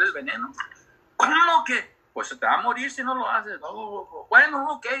entonces y sacarle el veneno. ¿Cómo que? Pues se te va a morir si no lo haces. Oh, bueno,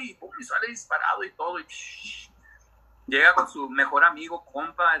 ok, y sale disparado y todo. Y llega con su mejor amigo,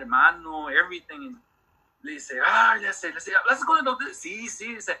 compa, hermano, everything. Y le dice, ya sé, ¿hablas con el doctor? Sí,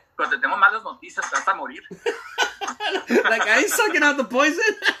 dice, pero te tengo malas noticias, te vas a morir. Like, I ain't sucking out the poison.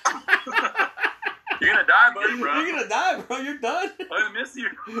 You're gonna die, buddy, bro. You're gonna die, bro. You're done. I'm gonna miss you.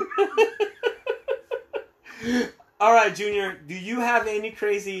 All right, Junior, do you have any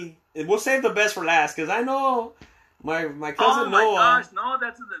crazy... We'll save the best for last, because I know my cousin Noah... Oh, my gosh, no,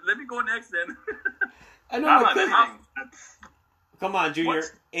 let me go next, then. I know my cousin... Come on, Junior.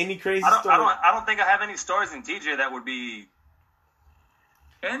 What? Any crazy story? I don't think I have any stories in TJ that would be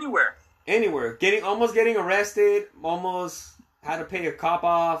anywhere. Almost getting arrested. Almost had to pay a cop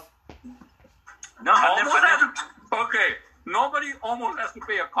off. No, okay. Nobody almost has to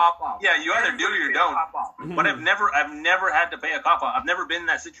pay a cop off. Yeah, you either do or you don't. But I've never had to pay a cop off. I've never been in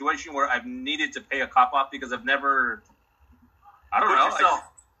that situation where I've needed to pay a cop off because I've never. I don't know.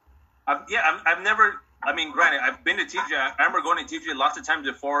 I've never. I mean, granted, I've been to TJ. I remember going to TJ lots of times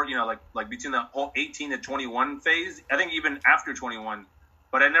before, like between the whole 18 to 21 phase. I think even after 21.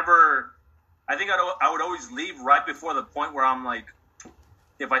 But I think I would always leave right before the point where I'm like,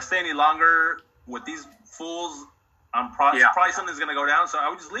 if I stay any longer with these fools, probably something's going to go down. So I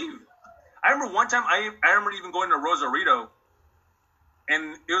would just leave. I remember one time, I remember even going to Rosarito.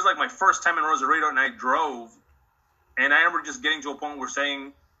 And it was like my first time in Rosarito, and I drove. And I remember just getting to a point where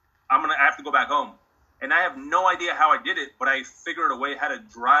saying, I have to go back home. And I have no idea how I did it, but I figured a way how to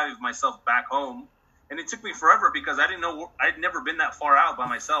drive myself back home. And it took me forever because I didn't know, I'd never been that far out by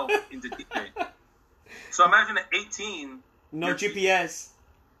myself into TJ. So imagine at 18. No GPS.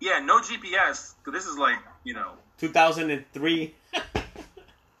 Yeah, no GPS. Because this is like, 2003.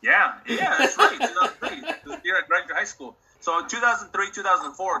 Yeah, that's right. 2003. This year I graduated high school. So in 2003,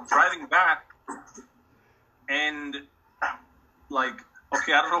 2004, driving back and like,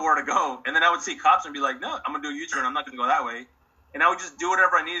 okay, I don't know where to go. And then I would see cops and be like, no, I'm going to do a U-turn. I'm not going to go that way. And I would just do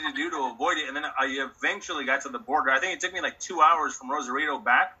whatever I needed to do to avoid it. And then I eventually got to the border. I think it took me like 2 hours from Rosarito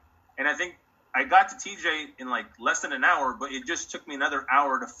back. And I think I got to TJ in like less than an hour, but it just took me another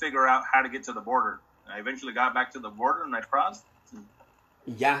hour to figure out how to get to the border. And I eventually got back to the border and I crossed.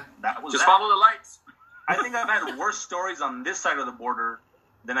 Yeah. That was just follow the lights. I think I've had worse stories on this side of the border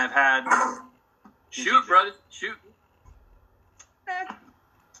than I've had. Shoot, brother. Shoot.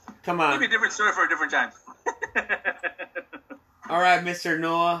 Come on. Maybe a different story for a different time. All right, Mr.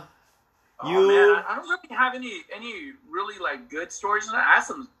 Noah. Man, I don't really have any really like good stories. I have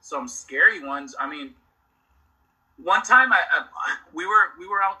some scary ones. I mean, one time we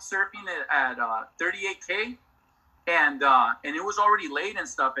were out surfing at 38K, and it was already late and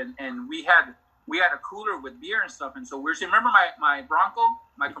stuff, and we had a cooler with beer and stuff, and so remember my Bronco,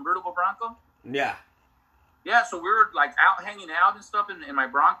 my convertible Bronco? Yeah. Yeah, so we were like out hanging out and stuff in my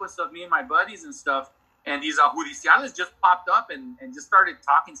Bronco and stuff, me and my buddies and stuff. And these judiciales just popped up and just started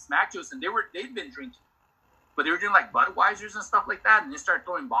talking smack to us. And they'd been drinking. But they were doing like Budweisers and stuff like that. And they started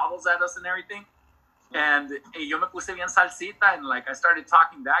throwing bottles at us and everything. And yo me puse bien salsita, and like I started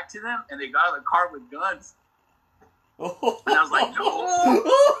talking back to them, and they got out of the car with guns. Oh. And I was like,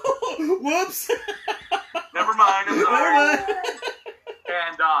 no. Whoops. Never mind. I'm sorry.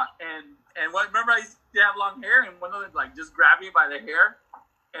 And what? Remember, I used to have long hair, and one of them like just grabbed me by the hair,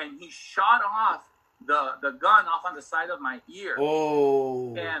 and he shot off the gun off on the side of my ear.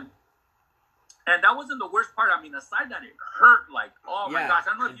 Oh. And that wasn't the worst part. I mean, aside that, it hurt like, oh my gosh. I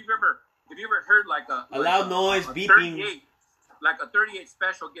don't know if you've ever heard like a loud noise, beeping. 38, like a 38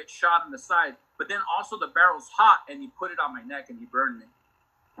 special get shot on the side, but then also the barrel's hot, and he put it on my neck and he burned me.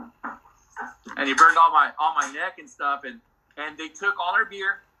 And he burned all my neck and stuff, and they took all our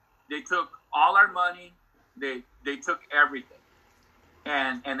beer, they took all our money, they took everything,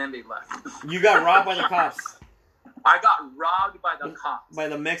 and then they left. You got robbed by the cops. I got robbed by the cops. By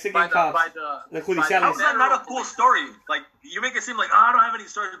the Mexican cops. By the judiciales. How's that not a cool story? Like, you make it seem like, I don't have any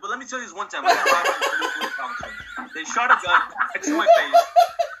stories, but let me tell you this one time. I got robbed by the police officer. They shot a gun next to my face.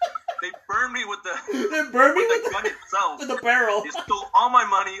 They burned me with the gun itself. With the barrel. They stole all my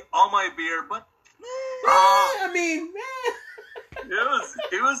money, all my beer, but...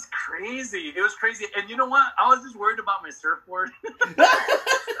 It was crazy. It was crazy. And you know what? I was just worried about my surfboard.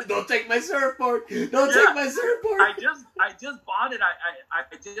 Don't take my surfboard. Take my surfboard. I just bought it. I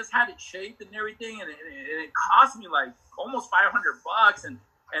just had it shaped and everything, and it cost me like almost $500.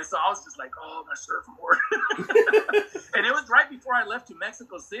 And so I was just like, oh, my surfboard. And it was right before I left to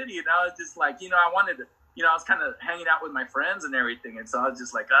Mexico City, and I was just like, I wanted to, I was kind of hanging out with my friends and everything, and so I was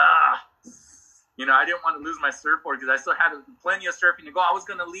just like, I didn't want to lose my surfboard because I still had plenty of surfing to go. I was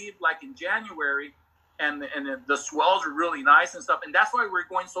going to leave like in January, and the swells were really nice and stuff. And that's why we're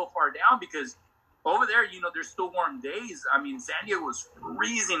going so far down, because over there, there's still warm days. I mean, San Diego was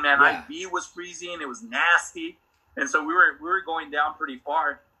freezing, man. Yeah. IB was freezing. It was nasty. And so we were going down pretty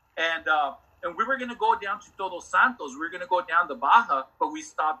far. And we were going to go down to Todos Santos. We were going to go down to Baja, but we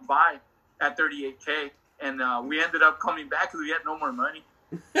stopped by at 38K. And we ended up coming back because we had no more money.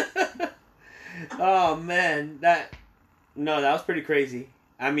 Oh man, that was pretty crazy.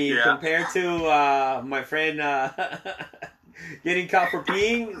 I mean, compared to my friend getting caught for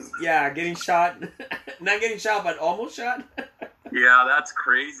peeing, getting shot, not getting shot, but almost shot. Yeah, that's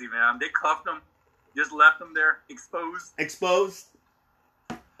crazy, man. They cuffed him, just left him there, exposed.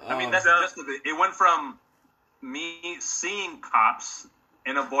 I mean, that's just a bit. It went from me seeing cops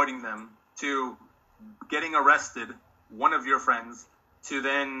and avoiding them to getting arrested, one of your friends, to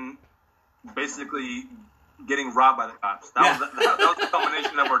then basically getting robbed by the cops. That was the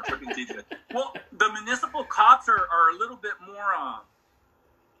combination of our trip in TJ. Well, the municipal cops are a little bit more.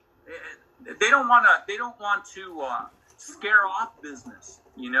 They don't want to scare off business.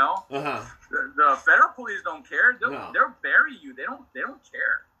 Uh-huh. The federal police don't care. They'll bury you. They don't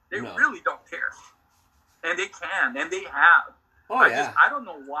care. They really don't care, and they can, and they have. I don't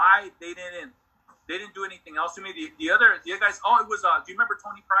know why they didn't do anything else to me. The other guys. Oh, it was. Do you remember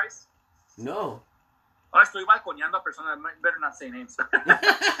Tony Price? No. Estoy balconeando a personas. I better not say names. But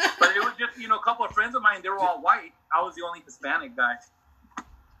it was just, a couple of friends of mine. They were all white. I was the only Hispanic guy.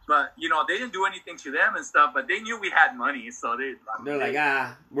 But, they didn't do anything to them and stuff. But they knew we had money. So they're like,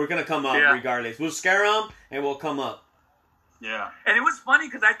 we're going to come up regardless. We'll scare them and we'll come up. Yeah. And it was funny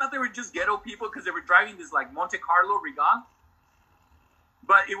because I thought they were just ghetto people because they were driving this, like, Monte Carlo Regal.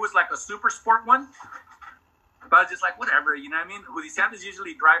 But it was like a super sport one. But I was just like, whatever, you know what I mean? Judiciales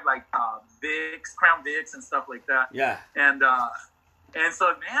usually drive like Vicks, Crown Vicks and stuff like that. Yeah. And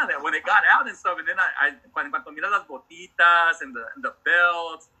so, man, when it got out and stuff, and then cuando miras las botitas and the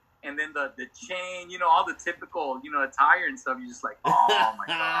belts and then the chain, all the typical, attire and stuff, you're just like, oh my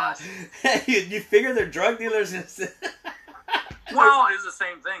gosh. You figure they're drug dealers. Well, it's the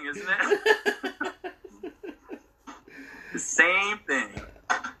same thing, isn't it? The same thing.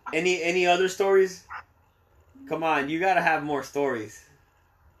 Any other stories? Come on, you gotta have more stories.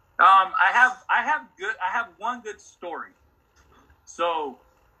 I have one good story. So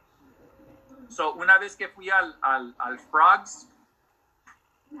una vez que fui al Frogs,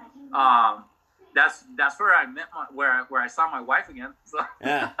 that's where I met where I saw my wife again. So.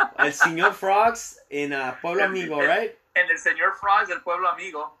 Yeah, El Señor Frogs in Pueblo Amigo, right? And El Señor Frogs in Pueblo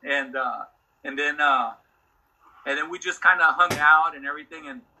Amigo, and then we just kind of hung out and everything.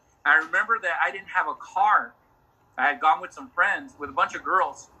 And I remember that I didn't have a car. I had gone with some friends, with a bunch of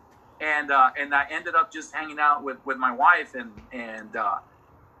girls, and I ended up just hanging out with my wife, and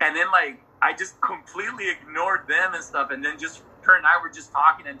then like I just completely ignored them and stuff, and then just her and I were just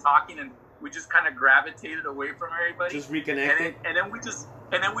talking, and we just kind of gravitated away from everybody, just reconnected, and then we just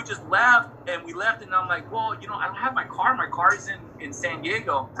left, and I'm like, well, I don't have my car. My car is in San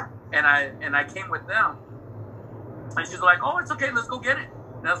Diego, and I came with them. And she's like, "Oh, it's okay, let's go get it."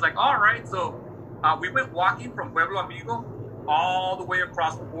 And I was like, "All right." So we went walking from Pueblo Amigo all the way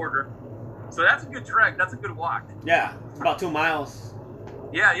across the border. So that's a good trek. That's a good walk. Yeah, it's about 2 miles.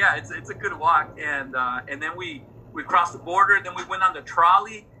 Yeah, it's a good walk. And then we crossed the border. Then we went on the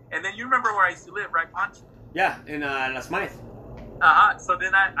trolley. And then you remember where I used to live, right, Ponch? Yeah, in Las Smythe. So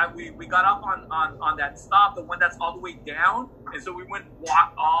then we got off on that stop, the one that's all the way down, and so we went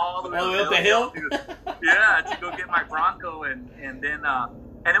walk all the way up the hill. Yeah, to go get my Bronco, and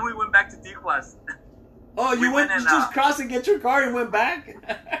then we went back to Tijuas. Oh, you went just crossed and get your car and went back?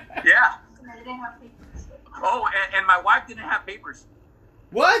 Yeah. Oh, and my wife didn't have papers.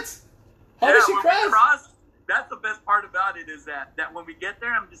 What? How did she cross? That's the best part about it is that when we get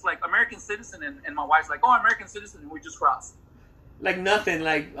there, I'm just like American citizen, and my wife's like, "Oh, American citizen," and we just cross. Like nothing,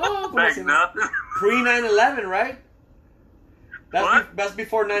 like like nothing. Pre 9/11, right? That's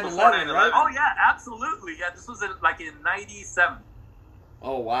before 9/11, right? Oh yeah, absolutely. Yeah, this was like in '97.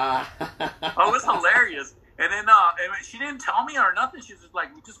 Oh wow. Oh, it was hilarious. And then she didn't tell me or nothing. She was just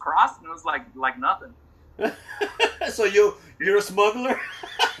like, we just crossed, and it was like nothing. So you're a smuggler?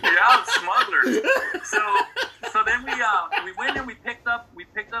 Yeah, I'm a smuggler. So then we went and we picked up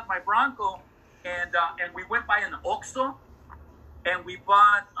my Bronco, and we went by an Oxxo, and we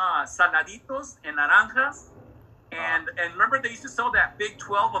bought saladitos and naranjas, and remember they used to sell that big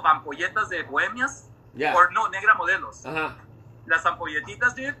 12 of ampolletas de Bohemias? Yeah. Or no, Negra Modelos. Las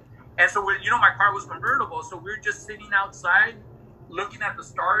ampolletitas, dude. And so my car was convertible, so we were just sitting outside, looking at the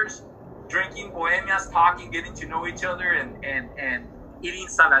stars, drinking Bohemias, talking, getting to know each other, and eating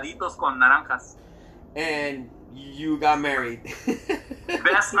saladitos con naranjas. And you got married.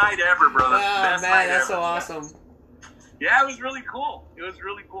 Best night ever, brother. Oh, Best man, night that's ever. so awesome. Yeah, it was really cool.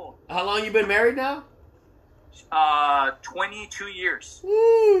 How long you been married now? 22 years.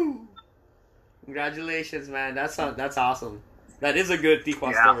 Woo! Congratulations, man. That's awesome. That is a good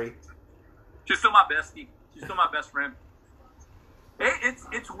Tijuana story. She's still my bestie. She's still my best friend.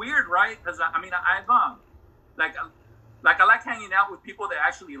 It's weird, right? Because I've I like hanging out with people that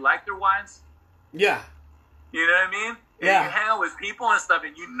actually like their wives. Yeah. You know what I mean? Yeah. And you hang out with people and stuff,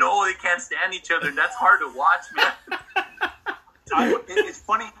 and you know they can't stand each other. That's hard to watch, man. It's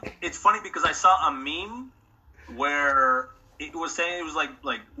funny. It's funny because I saw a meme where it was saying it was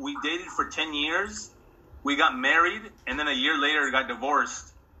like we dated for 10 years, we got married, and then a year later got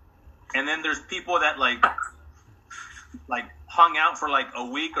divorced. And then there's people that like hung out for like a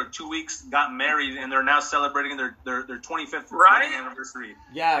week or 2 weeks, got married, and they're now celebrating their 25th wedding anniversary.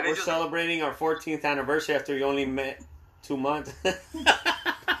 Yeah, we're celebrating our 14th anniversary after we only met 2 months.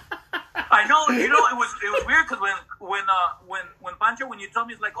 I know. You know, it was weird because when Pancho, when you told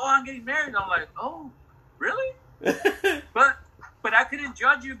me, it's like, "Oh, I'm getting married," I'm like, "Oh, really?" But I couldn't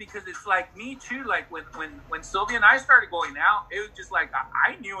judge you because it's like me too. Like when Sylvia and I started going out, it was just like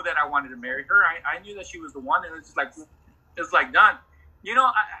I knew that I wanted to marry her. I knew that she was the one, and it's like done. You know,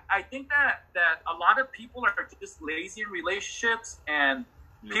 I think that a lot of people are just lazy in relationships, and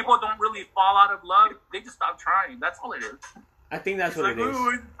people don't really fall out of love. They just stop trying. That's all it is. I think that's what it is.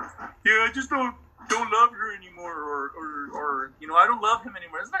 I just don't love her anymore, or I don't love him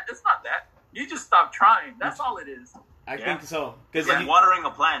anymore. It's not that. You just stop trying. That's all it is. I think so. It's like watering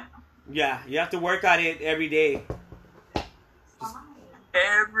a plant. Yeah, you have to work at it every day.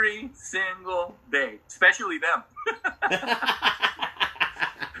 Every single day, especially them.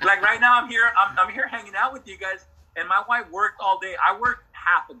 Like right now, I'm here hanging out with you guys, and my wife worked all day. I worked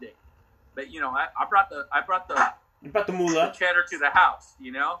half a day, but I brought the moolah cheddar to the house,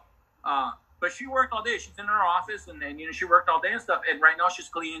 but she worked all day. She's in her office, and she worked all day and stuff. And right now, she's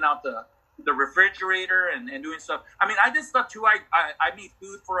cleaning out the refrigerator and doing stuff. I mean, I did stuff too. I made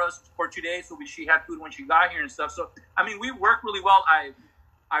food for us for today, so she had food when she got here and stuff. So I mean, we worked really well.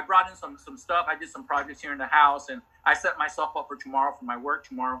 I brought in some stuff. I did some projects here in the house, and I set myself up for tomorrow for my work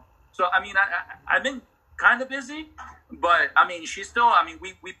tomorrow. So I mean, I've been kind of busy, but I mean, she's still. I mean,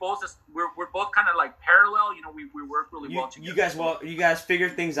 we're both kind of like parallel. We work really well together. You guys figure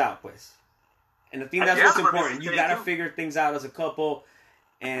things out, pues. And I think that's what's important. You gotta figure things out as a couple,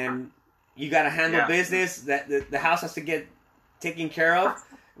 and you gotta handle business. That the house has to get taken care of.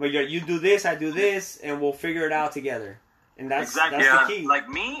 Where you do this, I do this, and we'll figure it out together. And that's the key. Like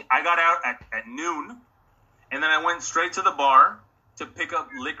me, I got out at noon, and then I went straight to the bar to pick up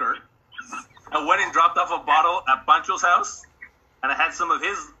liquor. I went and dropped off a bottle at Pancho's house, and I had some of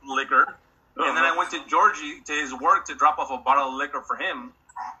his liquor. And then I went to Georgie to his work to drop off a bottle of liquor for him.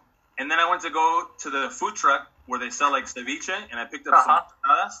 And then I went to go to the food truck where they sell like ceviche, and I picked up some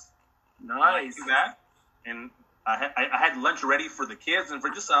tostadas. Nice. That, and I had lunch ready for the kids and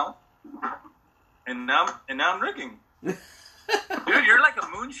for Giselle, and now I'm drinking. Dude, you're like a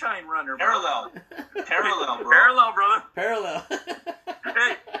moonshine runner, bro. Parallel, bro. Parallel, brother. Parallel.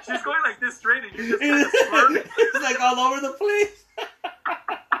 Hey, she's going like this straight, and you're just kind of swerving. It's like all over the place.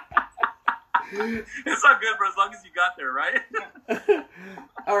 It's all good, bro, as long as you got there, right?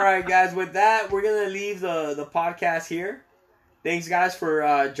 All right, guys. With that, we're gonna leave the podcast here. Thanks, guys,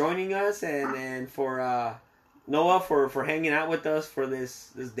 for joining us, and for Noah for hanging out with us for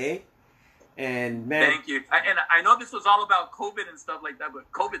this day. And man, thank you. I know this was all about COVID and stuff like that, but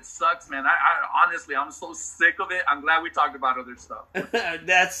COVID sucks, man. I honestly, I'm so sick of it. I'm glad we talked about other stuff.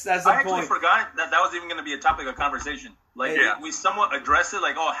 that's the I point. actually forgot that was even going to be a topic of conversation. Like we somewhat addressed it,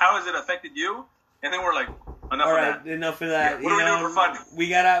 like, oh, how has it affected you? And then we're like, enough of that. Enough of that. Yeah, what are we doing for fun?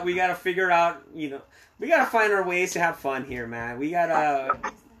 We gotta figure out. We gotta find our ways to have fun here, man. We gotta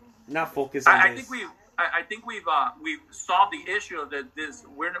not focus on this. I think we've solved the issue of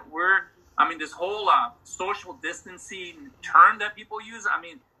this whole social distancing term that people use. I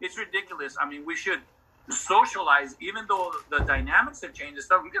mean, it's ridiculous. I mean, we should socialize, even though the dynamics have changed and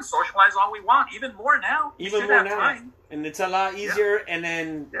stuff. We can socialize all we want, even more now. Even more now, time. And it's a lot easier. Yeah. And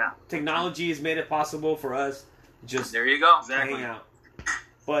then technology has made it possible for us just there you go hang out.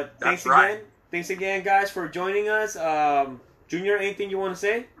 But thanks again, guys, for joining us. Junior, anything you want to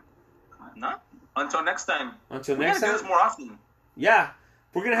say? No. Until next time. Until next time. Do this more often. Yeah.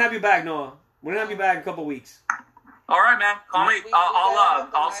 We're going to have you back, Noah. We're going to have you back in a couple weeks. All right, man. Call me.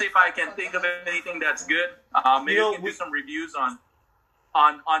 I'll see if I can think of anything that's good. Maybe we can do some reviews on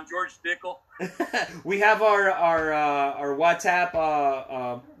George Dickel. We have our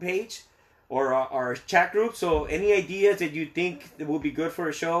WhatsApp page or our chat group. So any ideas that you think that will be good for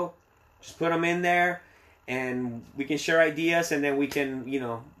a show, just put them in there. And we can share ideas, and then we can,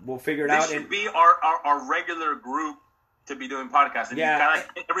 we'll figure it out. This should be our regular group to be doing podcasts. And you kinda,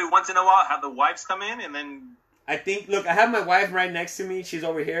 every once in a while, have the wives come in, and then... I think, look, I have my wife right next to me. She's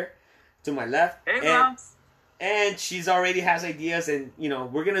over here to my left. Hey, Moms. And she's already has ideas, and,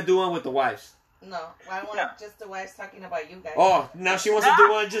 we're going to do one with the wives. No, I want just the wives talking about you guys. Oh, now she wants to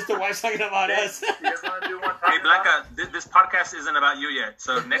do one just the wives talking about us. You guys want to do one? Hey, Blanca, this podcast isn't about you yet.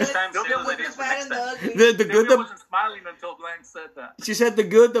 So next time, say those ideas for next time. The good, I wasn't smiling until Blanc said that. She said the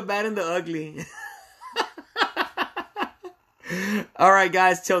good, the bad, and the ugly. All right,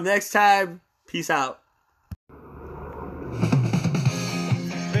 guys. Till next time. Peace out.